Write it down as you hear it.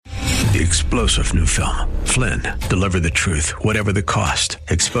The explosive new film, Flynn, deliver the truth, whatever the cost,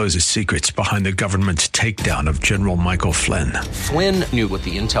 exposes secrets behind the government's takedown of General Michael Flynn. Flynn knew what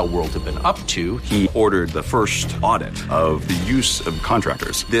the intel world had been up to. He ordered the first audit of the use of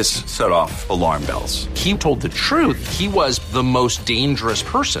contractors. This set off alarm bells. He told the truth. He was the most dangerous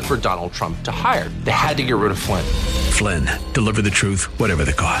person for Donald Trump to hire. They had to get rid of Flynn. Flynn, deliver the truth, whatever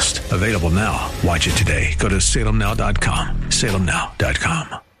the cost. Available now. Watch it today. Go to salemnow.com.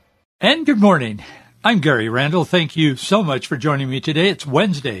 salemnow.com. And good morning. I'm Gary Randall. Thank you so much for joining me today. It's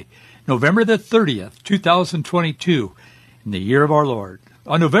Wednesday, November the 30th, 2022, in the year of our Lord.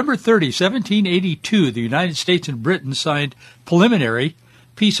 On November 30, 1782, the United States and Britain signed preliminary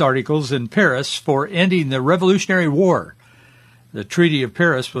peace articles in Paris for ending the Revolutionary War. The Treaty of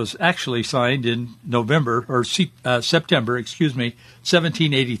Paris was actually signed in September,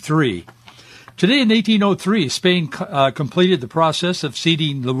 1783. Today in 1803, Spain completed the process of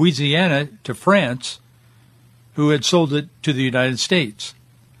ceding Louisiana to France, who had sold it to the United States.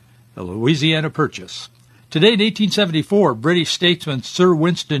 The Louisiana Purchase. Today in 1874, British statesman Sir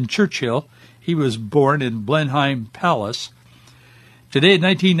Winston Churchill, he was born in Blenheim Palace. Today in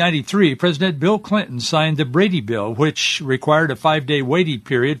 1993, President Bill Clinton signed the Brady Bill, which required a 5-day waiting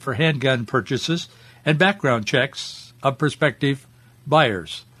period for handgun purchases and background checks of prospective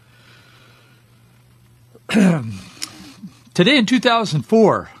buyers. Today in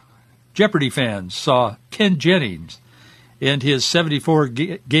 2004, Jeopardy fans saw Ken Jennings end his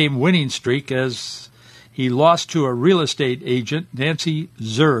 74-game winning streak as he lost to a real estate agent, Nancy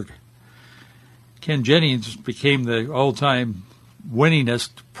Zerg. Ken Jennings became the all-time winningest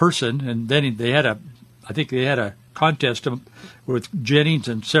person, and then they had a contest with Jennings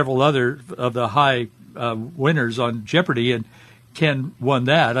and several other of the high winners on Jeopardy, and Ken won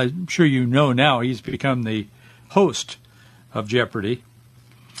that. I'm sure you know now he's become the host of Jeopardy.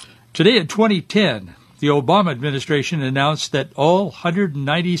 Today in 2010, the Obama administration announced that all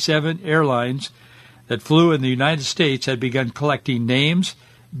 197 airlines that flew in the United States had begun collecting names,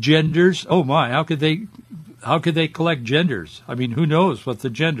 genders. Oh my, how could they collect genders? I mean, who knows what the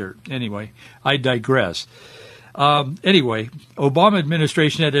gender? Anyway, I digress. Obama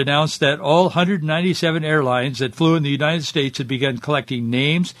administration had announced that all 197 airlines that flew in the United States had begun collecting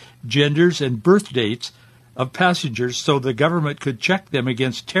names, genders, and birth dates of passengers so the government could check them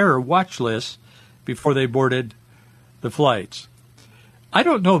against terror watch lists before they boarded the flights. I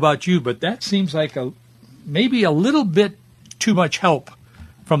don't know about you, but that seems like maybe a little bit too much help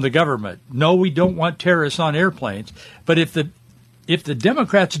from the government. No, we don't want terrorists on airplanes, but if the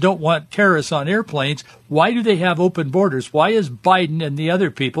Democrats don't want terrorists on airplanes, why do they have open borders? Why is Biden and the other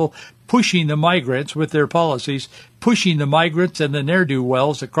people pushing the migrants with their policies, pushing the migrants and the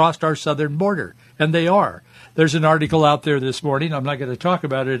ne'er-do-wells across our southern border? And they are. There's an article out there this morning. I'm not going to talk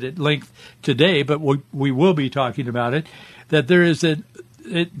about it at length today, but we will be talking about it, that there is an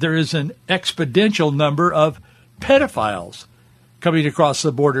exponential number of pedophiles coming across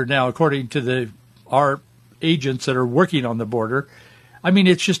the border now, according to our agents that are working on the border. I mean,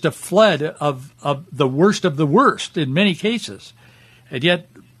 it's just a flood of the worst in many cases. And yet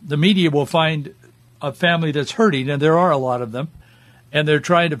the media will find a family that's hurting, and there are a lot of them, and they're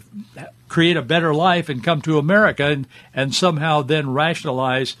trying to create a better life and come to America and somehow then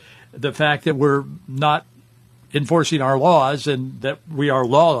rationalize the fact that we're not enforcing our laws and that we are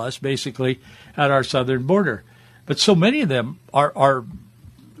lawless, basically, at our southern border. But so many of them are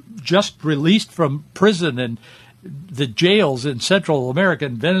just released from prison and the jails in Central America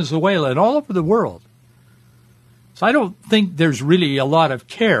and Venezuela and all over the world. So I don't think there's really a lot of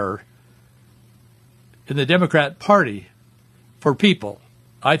care in the Democrat Party for people.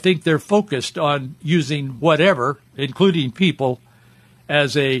 I think they're focused on using whatever, including people,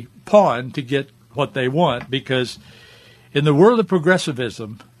 as a pawn to get what they want, because in the world of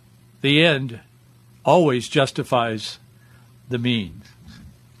progressivism, the end always justifies the means.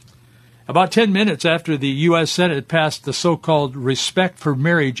 About 10 minutes after the U.S. Senate passed the so-called Respect for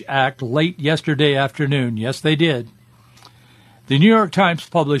Marriage Act late yesterday afternoon, yes, they did, the New York Times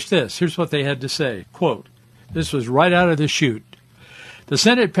published this. Here's what they had to say. Quote, this was right out of the chute. The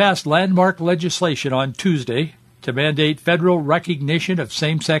Senate passed landmark legislation on Tuesday to mandate federal recognition of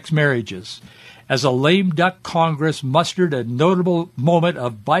same-sex marriages as a lame duck Congress mustered a notable moment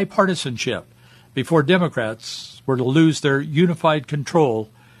of bipartisanship before Democrats were to lose their unified control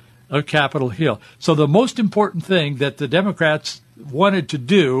of Capitol Hill. So the most important thing that the Democrats wanted to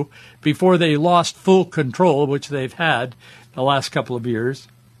do before they lost full control, which they've had the last couple of years,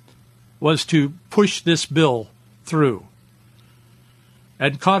 was to push this bill through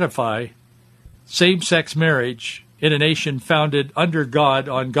and codify same-sex marriage in a nation founded under God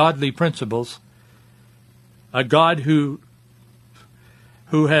on godly principles, a God who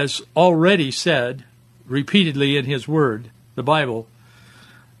has already said repeatedly in his word, the Bible,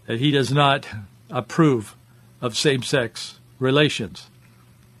 that he does not approve of same-sex relations.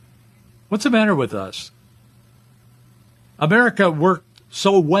 What's the matter with us? America worked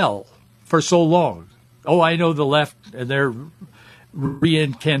so well for so long. Oh, I know the left and their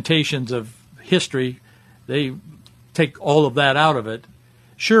reincantations of history, they take all of that out of it.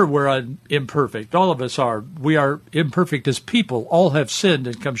 Sure, we're imperfect. All of us are. We are imperfect as people. All have sinned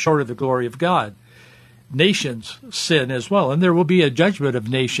and come short of the glory of God. Nations sin as well, and there will be a judgment of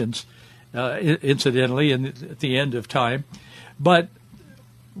nations, incidentally, at the end of time. But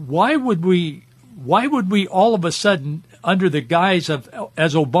why would we all of a sudden, under the guise of,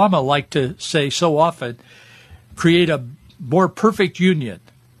 as Obama liked to say so often, create a more perfect union?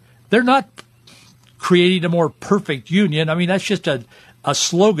 They're not creating a more perfect union. I mean, that's just a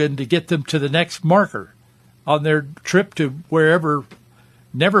slogan to get them to the next marker on their trip to wherever,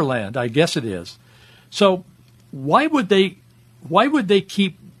 Neverland, I guess it is. So why would they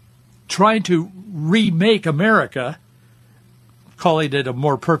keep trying to remake America, calling it a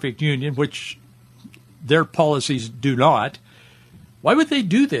more perfect union, which their policies do not? Why would they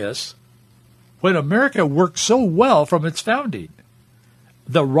do this when America worked so well from its founding?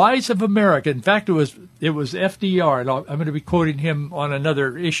 The rise of America, in fact, it was FDR, and I'm going to be quoting him on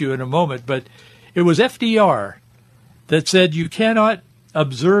another issue in a moment, but it was FDR that said you cannot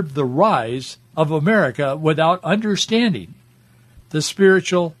observe the rise of America without understanding the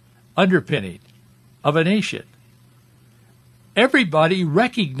spiritual underpinning of a nation. Everybody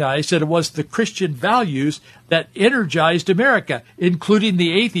recognized that it was the Christian values that energized America, including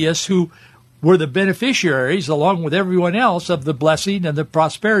the atheists who were the beneficiaries, along with everyone else, of the blessing and the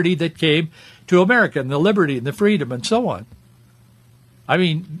prosperity that came to America, and the liberty and the freedom and so on. I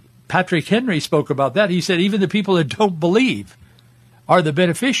mean, Patrick Henry spoke about that. He said even the people that don't believe are the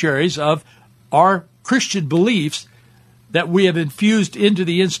beneficiaries of our Christian beliefs that we have infused into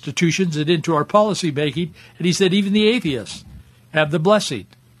the institutions and into our policy making. And he said even the atheists have the blessing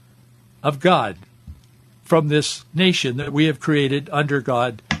of God from this nation that we have created under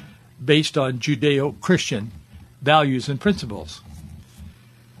God, based on Judeo-Christian values and principles.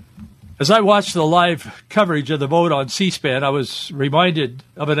 As I watched the live coverage of the vote on C-SPAN, I was reminded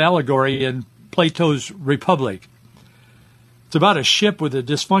of an allegory in Plato's Republic. It's about a ship with a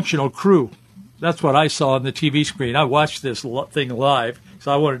dysfunctional crew. That's what I saw on the TV screen. I watched this thing live,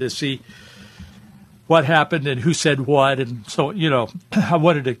 so I wanted to see what happened and who said what. And so, I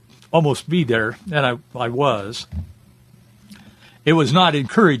wanted to almost be there, and I was. It was not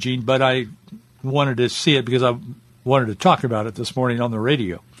encouraging, but I wanted to see it because I wanted to talk about it this morning on the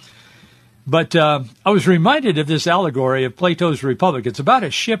radio. But I was reminded of this allegory of Plato's Republic. It's about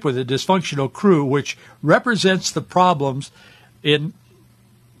a ship with a dysfunctional crew, which represents the problems in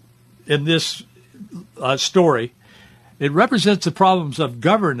this story. It represents the problems of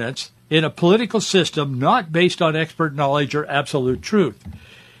governance in a political system not based on expert knowledge or absolute truth.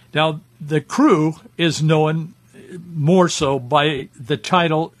 Now, the crew is known more so by the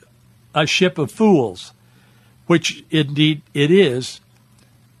title A Ship of Fools, which indeed it is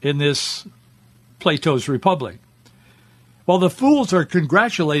in this Plato's Republic. Well, the fools are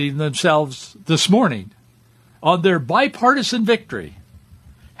congratulating themselves this morning on their bipartisan victory.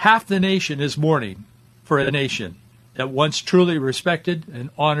 Half the nation is mourning for a nation that once truly respected and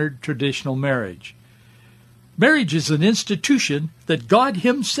honored traditional marriage. Marriage is an institution that God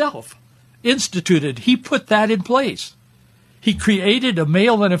himself instituted. He put that in place. He created a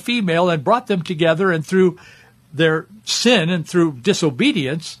male and a female and brought them together, and through their sin and through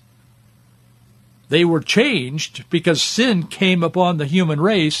disobedience, they were changed because sin came upon the human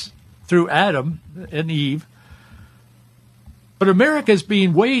race through Adam and Eve. But America is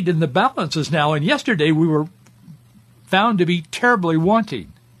being weighed in the balances now, and yesterday we were found to be terribly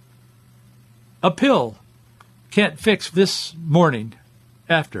wanting. A pill can't fix this morning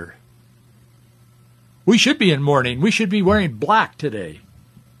after. We should be in mourning. We should be wearing black today.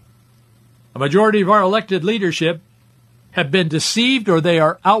 A majority of our elected leadership have been deceived, or they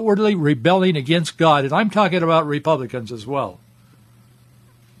are outwardly rebelling against God. And I'm talking about Republicans as well.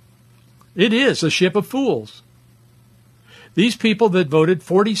 It is a ship of fools. These people that voted,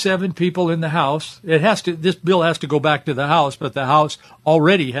 47 people in the House, this bill has to go back to the House, but the House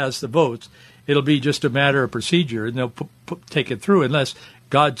already has the votes. It'll be just a matter of procedure, and they'll take it through unless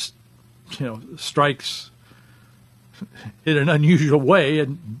God, strikes in an unusual way,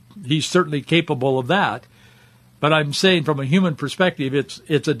 and he's certainly capable of that. But I'm saying from a human perspective,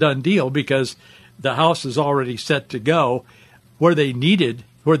 it's a done deal because the House is already set to go. Where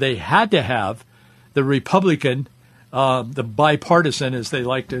they had to have the Republican, the bipartisan, as they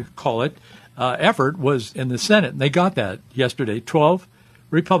like to call it, effort was in the Senate. And they got that yesterday, 12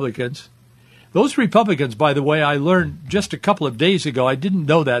 Republicans. Those Republicans, by the way, I learned just a couple of days ago. I didn't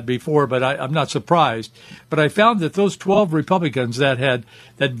know that before, but I'm not surprised. But I found that those 12 Republicans that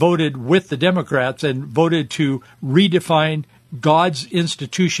voted with the Democrats and voted to redefine God's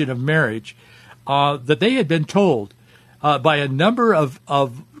institution of marriage, that they had been told by a number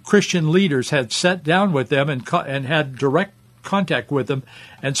of Christian leaders, had sat down with them and had direct contact with them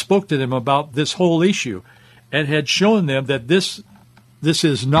and spoke to them about this whole issue, and had shown them that this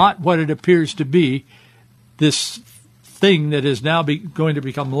is not what it appears to be, this thing that is now going to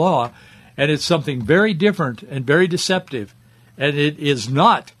become law, and it's something very different and very deceptive, and it is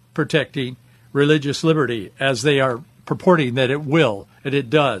not protecting religious liberty as they are purporting that it will, and it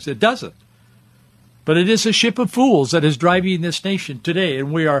does. It doesn't. But it is a ship of fools that is driving this nation today,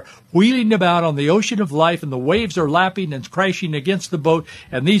 and we are wheeling about on the ocean of life, and the waves are lapping and crashing against the boat,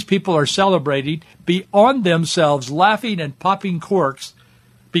 and these people are celebrating beyond themselves, laughing and popping corks,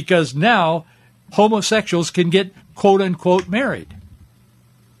 because now homosexuals can get quote-unquote married.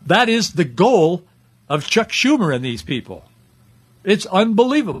 That is the goal of Chuck Schumer and these people. It's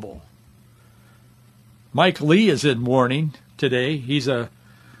unbelievable. Mike Lee is in mourning today. He's a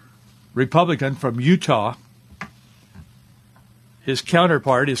Republican from Utah. His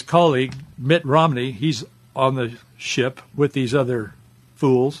counterpart, his colleague, Mitt Romney, he's on the ship with these other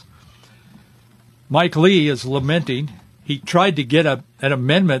fools. Mike Lee is lamenting. He tried to get an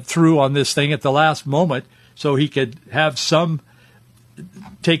amendment through on this thing at the last moment so he could have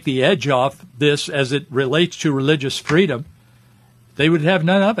take the edge off this as it relates to religious freedom. They would have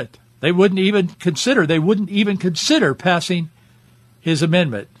none of it. They wouldn't even consider passing his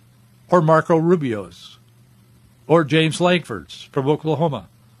amendment, or Marco Rubio's, or James Lankford's from Oklahoma.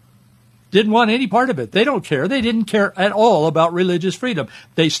 Didn't want any part of it. They don't care. They didn't care at all about religious freedom.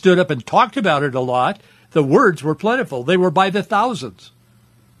 They stood up and talked about it a lot. The words were plentiful. They were by the thousands.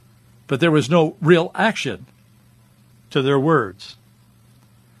 But there was no real action to their words.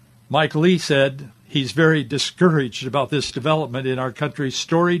 Mike Lee said he's very discouraged about this development in our country's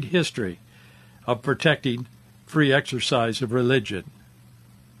storied history of protecting free exercise of religion.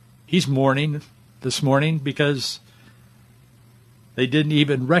 He's mourning this morning because they didn't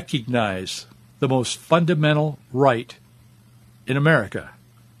even recognize the most fundamental right in America,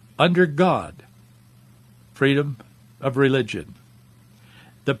 under God, freedom of religion.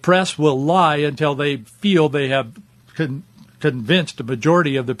 The press will lie until they feel they have convinced a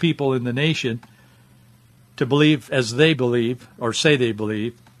majority of the people in the nation to believe as they believe, or say they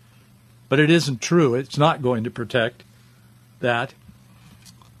believe, but it isn't true. It's not going to protect that.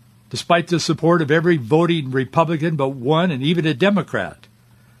 Despite the support of every voting Republican but one, and even a Democrat,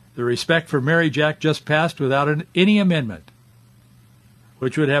 the Respect for Marriage Act just passed without any amendment,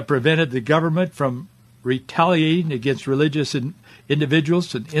 which would have prevented the government from retaliating against religious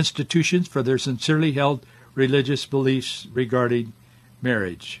individuals and institutions for their sincerely held religious beliefs regarding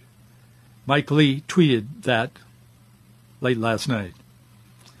marriage. Mike Lee tweeted that late last night.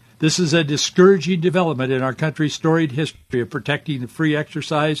 This is a discouraging development in our country's storied history of protecting the free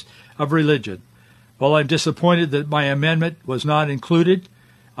exercise of religion. While I'm disappointed that my amendment was not included,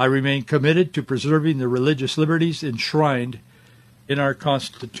 I remain committed to preserving the religious liberties enshrined in our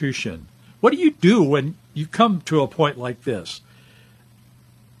Constitution. What do you do when you come to a point like this?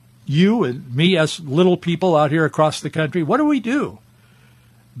 You and me as little people out here across the country, what do we do?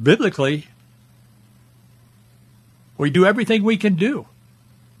 Biblically, we do everything we can do.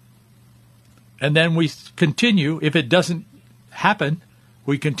 And then we continue, if it doesn't happen,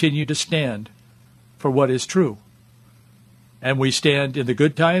 we continue to stand for what is true. And we stand in the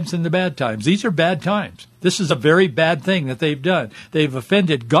good times and the bad times. These are bad times. This is a very bad thing that they've done. They've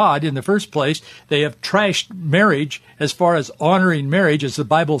offended God in the first place. They have trashed marriage as far as honoring marriage as the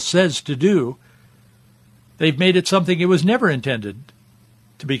Bible says to do. They've made it something it was never intended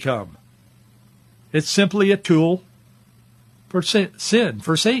to become. It's simply a tool for sin,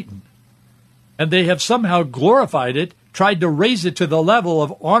 for Satan. And they have somehow glorified it, tried to raise it to the level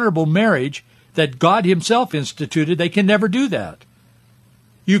of honorable marriage that God himself instituted. They can never do that.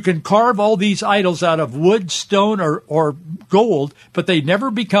 You can carve all these idols out of wood, stone, or gold, but they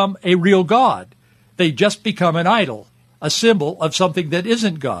never become a real God. They just become an idol, a symbol of something that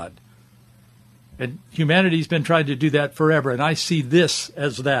isn't God. And humanity's been trying to do that forever, and I see this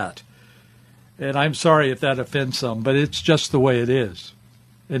as that. And I'm sorry if that offends some, but it's just the way it is,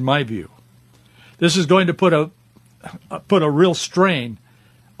 in my view. This is going to put a real strain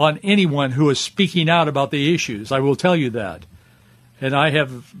on anyone who is speaking out about the issues. I will tell you that. And I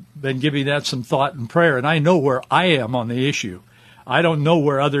have been giving that some thought and prayer, and I know where I am on the issue. I don't know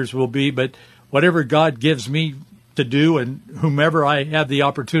where others will be, but whatever God gives me to do and whomever I have the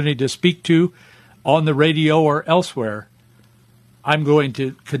opportunity to speak to on the radio or elsewhere, I'm going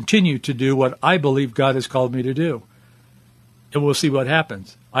to continue to do what I believe God has called me to do. And we'll see what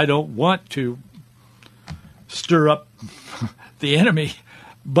happens. I don't want to stir up the enemy,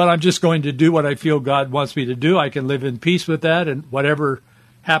 but I'm just going to do what I feel God wants me to do. I can live in peace with that, and whatever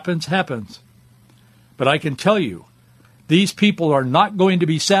happens, happens. But I can tell you, these people are not going to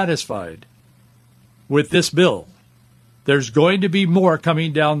be satisfied with this bill. There's going to be more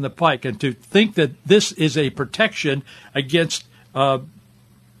coming down the pike. And to think that this is a protection against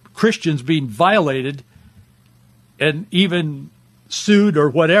Christians being violated and even sued or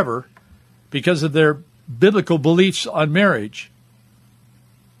whatever because of their biblical beliefs on marriage,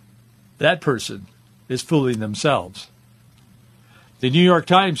 that person is fooling themselves. The New York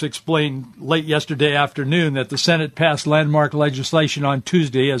Times explained late yesterday afternoon that the Senate passed landmark legislation on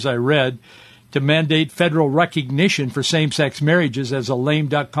Tuesday, as I read, to mandate federal recognition for same-sex marriages as a lame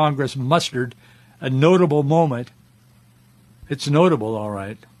duck Congress mustered a notable moment. It's notable, all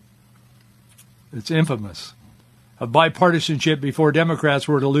right. It's infamous. Of bipartisanship before Democrats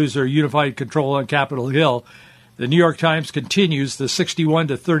were to lose their unified control on Capitol Hill. The New York Times continues, the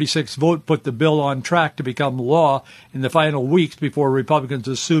 61-36 vote put the bill on track to become law in the final weeks before Republicans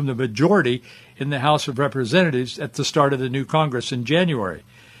assume the majority in the House of Representatives at the start of the new Congress in January.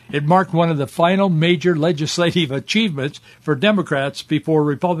 It marked one of the final major legislative achievements for Democrats before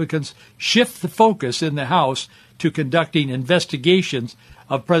Republicans shift the focus in the House to conducting investigations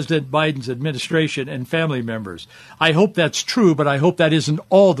of President Biden's administration and family members. I hope that's true, but I hope that isn't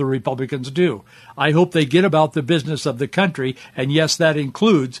all the Republicans do. I hope they get about the business of the country, and yes, that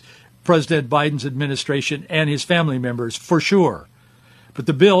includes President Biden's administration and his family members, for sure. But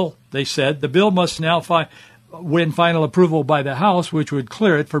the bill, they said, the bill must now win final approval by the House, which would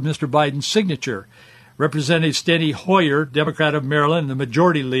clear it for Mr. Biden's signature. Representative Steny Hoyer, Democrat of Maryland, the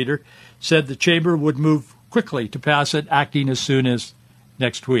majority leader, said the chamber would move quickly to pass it, acting as soon as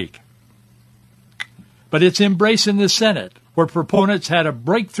next week. But it's embraced in the Senate, where proponents had a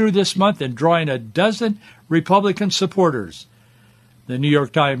breakthrough this month in drawing a dozen Republican supporters, the New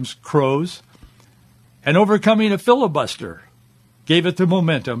York Times crows, and overcoming a filibuster gave it the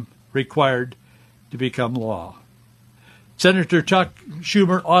momentum required to become law. Senator Chuck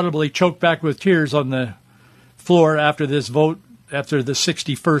Schumer audibly choked back with tears on the floor after this vote, after the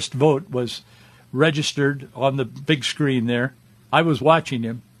 61st vote was registered on the big screen there. I was watching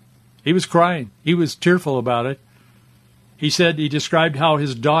him. He was crying. He was tearful about it. He said he described how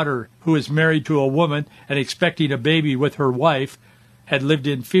his daughter, who is married to a woman and expecting a baby with her wife, had lived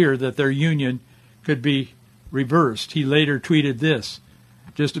in fear that their union could be reversed. He later tweeted this.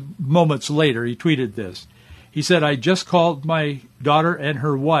 Just moments later, he tweeted this. He said, I just called my daughter and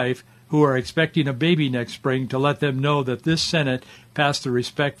her wife, who are expecting a baby next spring, to let them know that this Senate passed the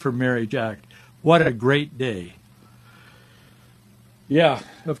Respect for Marriage Act. What a great day. Yeah,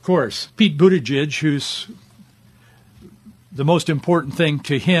 of course. Pete Buttigieg, who's the most important thing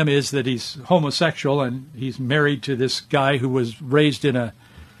to him is that he's homosexual and he's married to this guy who was raised in a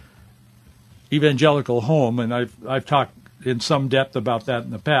evangelical home, and I've talked in some depth about that in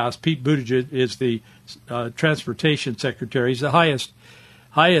the past. Pete Buttigieg is the transportation secretary. He's the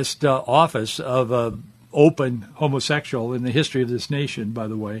highest office of an open homosexual in the history of this nation, by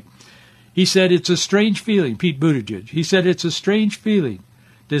the way. He said it's a strange feeling, Pete Buttigieg. He said it's a strange feeling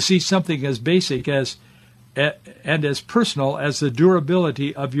to see something as basic as and as personal as the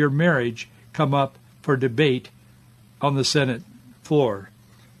durability of your marriage come up for debate on the Senate floor.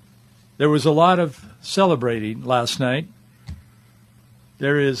 There was a lot of celebrating last night.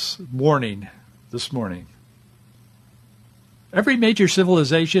 There is mourning this morning. Every major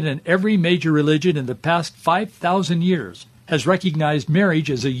civilization and every major religion in the past 5,000 years has recognized marriage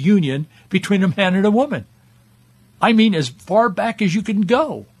as a union between a man and a woman. I mean, as far back as you can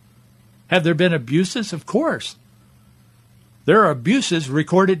go. Have there been abuses? Of course. There are abuses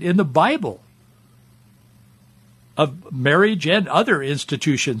recorded in the Bible of marriage and other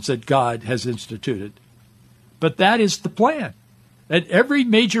institutions that God has instituted. But that is the plan. And every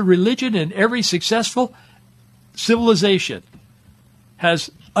major religion and every successful civilization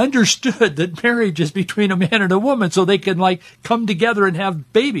has understood that marriage is between a man and a woman so they can, come together and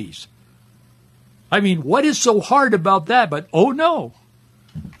have babies. I mean, what is so hard about that? But, oh, no.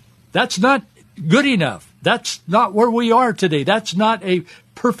 That's not good enough. That's not where we are today. That's not a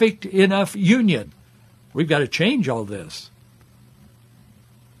perfect enough union. We've got to change all this.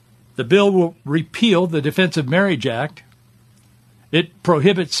 The bill will repeal the Defense of Marriage Act. It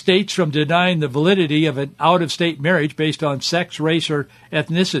prohibits states from denying the validity of an out-of-state marriage based on sex, race, or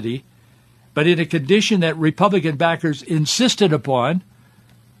ethnicity, but in a condition that Republican backers insisted upon.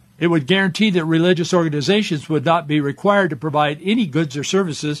 It would guarantee that religious organizations would not be required to provide any goods or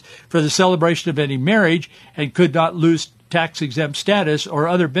services for the celebration of any marriage and could not lose tax-exempt status or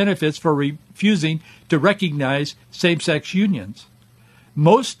other benefits for refusing to recognize same-sex unions.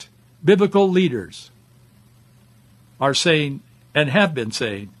 Most biblical leaders are saying, and have been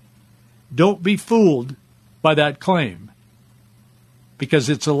saying, don't be fooled by that claim, because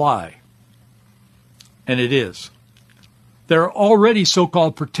it's a lie. And it is. There are already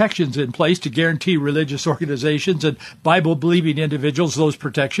so-called protections in place to guarantee religious organizations and Bible-believing individuals those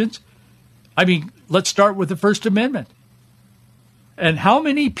protections. I mean, let's start with the First Amendment. And how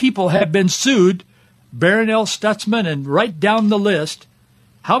many people have been sued, Barronelle Stutzman and right down the list,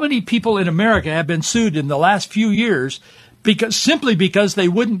 how many people in America have been sued in the last few years simply because they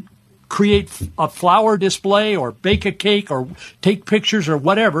wouldn't create a flower display or bake a cake or take pictures or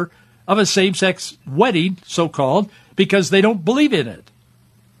whatever of a same-sex wedding, so-called, because they don't believe in it?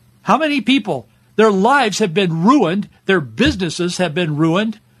 How many people, their lives have been ruined, their businesses have been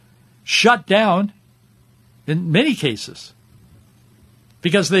ruined, shut down, in many cases,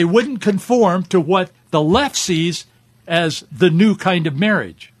 because they wouldn't conform to what the left sees as the new kind of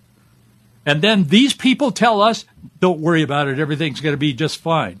marriage. And then these people tell us, don't worry about it, everything's going to be just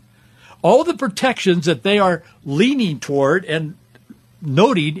fine. All the protections that they are leaning toward and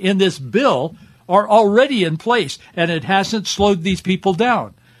noting in this bill are already in place, and it hasn't slowed these people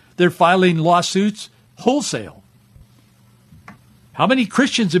down. They're filing lawsuits wholesale. How many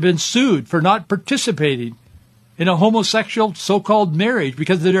Christians have been sued for not participating in a homosexual so-called marriage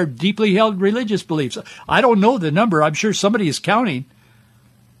because of their deeply held religious beliefs? I don't know the number. I'm sure somebody is counting.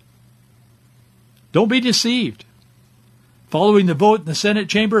 Don't be deceived. Following the vote in the Senate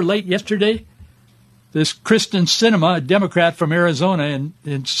chamber late yesterday, this Kristen Sinema, a Democrat from Arizona,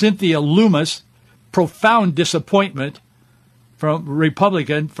 and Cynthia Lummis, profound disappointment from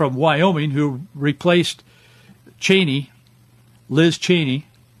Republican from Wyoming who replaced Liz Cheney.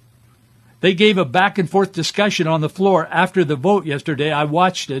 They gave a back-and-forth discussion on the floor after the vote yesterday. I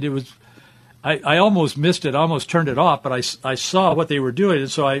watched it. I almost missed it. I almost turned it off, but I saw what they were doing, and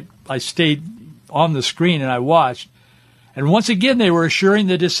so I stayed on the screen and I watched. And once again, they were assuring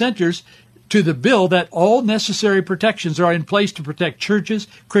the dissenters to the bill that all necessary protections are in place to protect churches,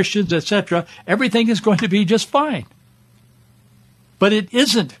 Christians, etc. Everything is going to be just fine. But it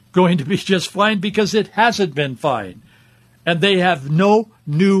isn't going to be just fine because it hasn't been fine. And they have no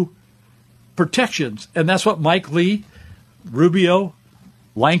new protections. And that's what Mike Lee, Rubio,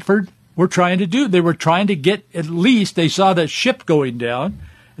 Lankford were trying to do. They were trying to get at least, they saw the ship going down,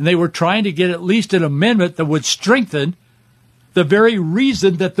 and they were trying to get at least an amendment that would strengthen the very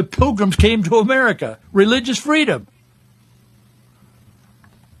reason that the Pilgrims came to America, religious freedom.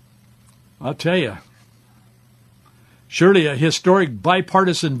 I'll tell you, surely a historic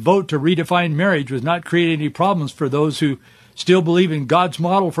bipartisan vote to redefine marriage would not create any problems for those who still believe in God's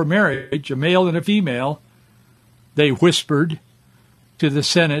model for marriage, a male and a female. They whispered to the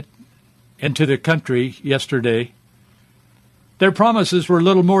Senate and to the country yesterday. Their promises were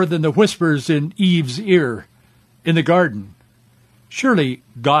little more than the whispers in Eve's ear in the garden. Surely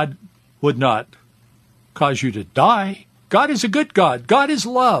God would not cause you to die. God is a good God. God is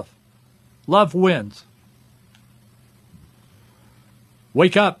love. Love wins.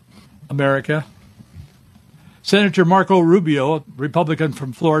 Wake up, America. Senator Marco Rubio, a Republican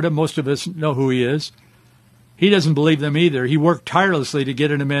from Florida, most of us know who he is. He doesn't believe them either. He worked tirelessly to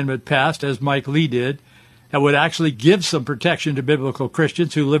get an amendment passed, as Mike Lee did, that would actually give some protection to biblical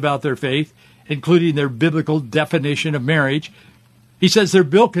Christians who live out their faith, including their biblical definition of marriage. He says their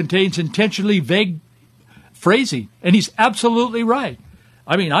bill contains intentionally vague phrasing, and he's absolutely right.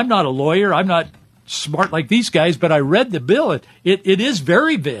 I mean, I'm not a lawyer. I'm not smart like these guys, but I read the bill. It is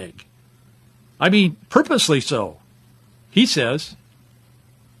very vague. I mean, purposely so. He says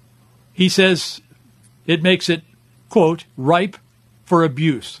it makes it, quote, ripe for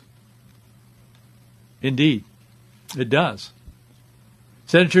abuse. Indeed, it does.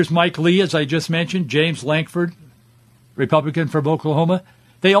 Senators Mike Lee, as I just mentioned, James Lankford, Republican from Oklahoma,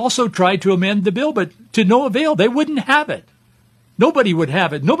 they also tried to amend the bill, but to no avail. They wouldn't have it. Nobody would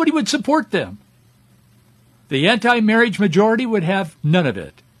have it. Nobody would support them. The anti-marriage majority would have none of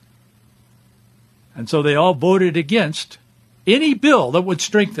it. And so they all voted against any bill that would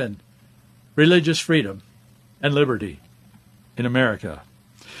strengthen religious freedom and liberty in America.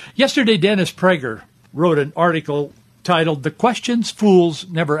 Yesterday, Dennis Prager wrote an article titled The Questions Fools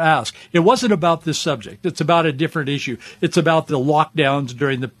Never Ask. It wasn't about this subject. It's about a different issue. It's about the lockdowns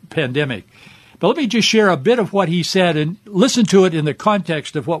during the pandemic. But let me just share a bit of what he said and listen to it in the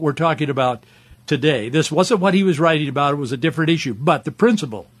context of what we're talking about today. This wasn't what he was writing about. It was a different issue. But the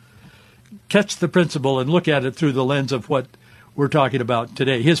principle, catch the principle and look at it through the lens of what we're talking about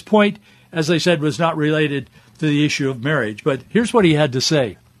today. His point, as I said, was not related to the issue of marriage. But here's what he had to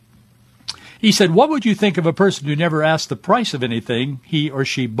say. He said, what would you think of a person who never asked the price of anything he or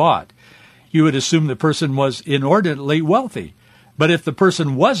she bought? You would assume the person was inordinately wealthy. But if the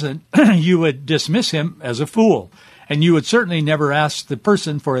person wasn't, you would dismiss him as a fool. And you would certainly never ask the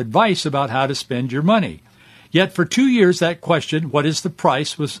person for advice about how to spend your money. Yet for 2 years, that question, what is the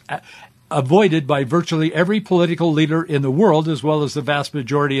price, was avoided by virtually every political leader in the world, as well as the vast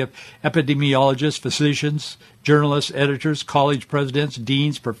majority of epidemiologists, physicians, journalists, editors, college presidents,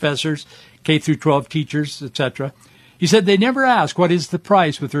 deans, professors, K-12 teachers, etc. He said they never ask what is the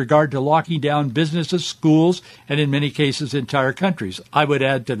price with regard to locking down businesses, schools, and in many cases entire countries. I would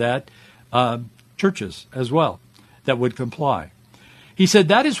add to that churches as well that would comply. He said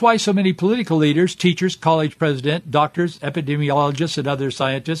that is why so many political leaders, teachers, college presidents, doctors, epidemiologists, and other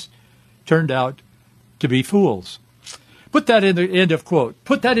scientists turned out to be fools. Put that in the end of quote.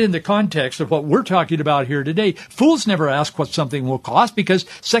 Put that in the context of what we're talking about here today. Fools never ask what something will cost because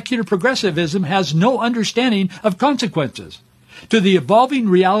secular progressivism has no understanding of consequences. To the evolving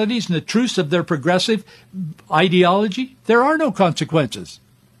realities and the truths of their progressive ideology, there are no consequences.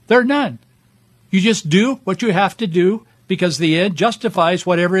 There are none. You just do what you have to do because the end justifies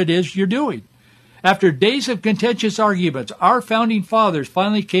whatever it is you're doing. After days of contentious arguments, our founding fathers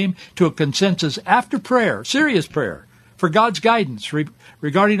finally came to a consensus after prayer, serious prayer, for God's guidance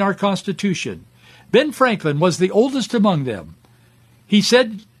regarding our Constitution. Ben Franklin was the oldest among them. He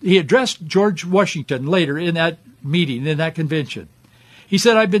said he addressed George Washington later in that meeting, in that convention. He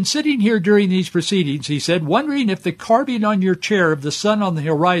said, I've been sitting here during these proceedings, he said, wondering if the carving on your chair of the sun on the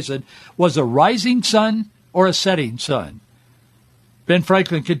horizon was a rising sun or a setting sun. Ben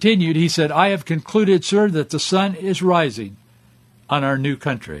Franklin continued, he said, I have concluded, sir, that the sun is rising on our new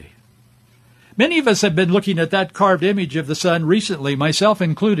country. Many of us have been looking at that carved image of the sun recently, myself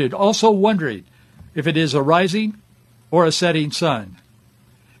included, also wondering if it is a rising or a setting sun.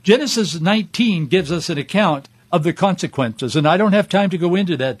 Genesis 19 gives us an account of the consequences, and I don't have time to go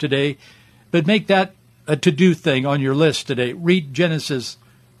into that today, but make that a to-do thing on your list today. Read Genesis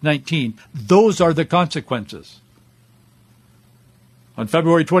 19. Those are the consequences. On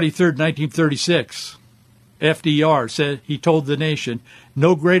February 23rd, 1936, FDR said, he told the nation,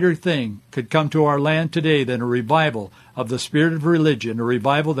 no greater thing could come to our land today than a revival of the spirit of religion, a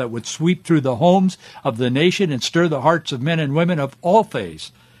revival that would sweep through the homes of the nation and stir the hearts of men and women of all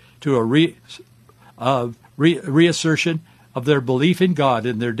faiths to a reassertion of their belief in God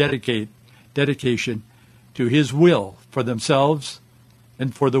and their dedication to his will for themselves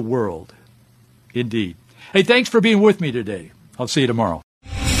and for the world. Indeed. Hey, thanks for being with me today. I'll see you tomorrow.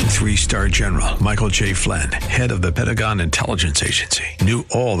 3-star General Michael J. Flynn, head of the Pentagon Intelligence Agency, knew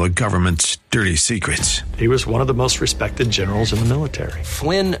all the government's dirty secrets. He was one of the most respected generals in the military.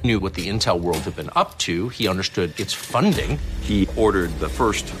 Flynn knew what the intel world had been up to. He understood its funding. He ordered the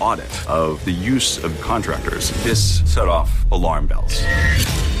first audit of the use of contractors. This set off alarm bells.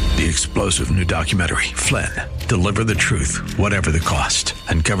 The explosive new documentary, Flynn, Deliver the Truth, Whatever the Cost,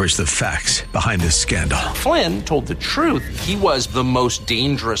 uncovers the facts behind this scandal. Flynn told the truth. He was the most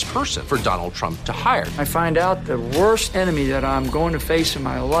dangerous person for Donald Trump to hire. I find out the worst enemy that I'm going to face in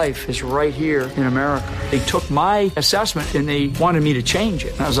my life is right here in America. They took my assessment and they wanted me to change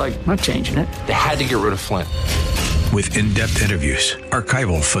it. And I was like, I'm not changing it. They had to get rid of Flynn. With in-depth interviews,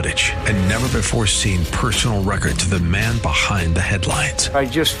 archival footage, and never-before-seen personal records of the man behind the headlines. I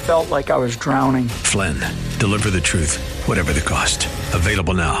just felt like I was drowning. Flynn, Deliver the Truth, Whatever the Cost.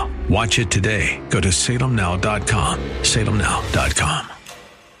 Available now. Watch it today. Go to salemnow.com. salemnow.com.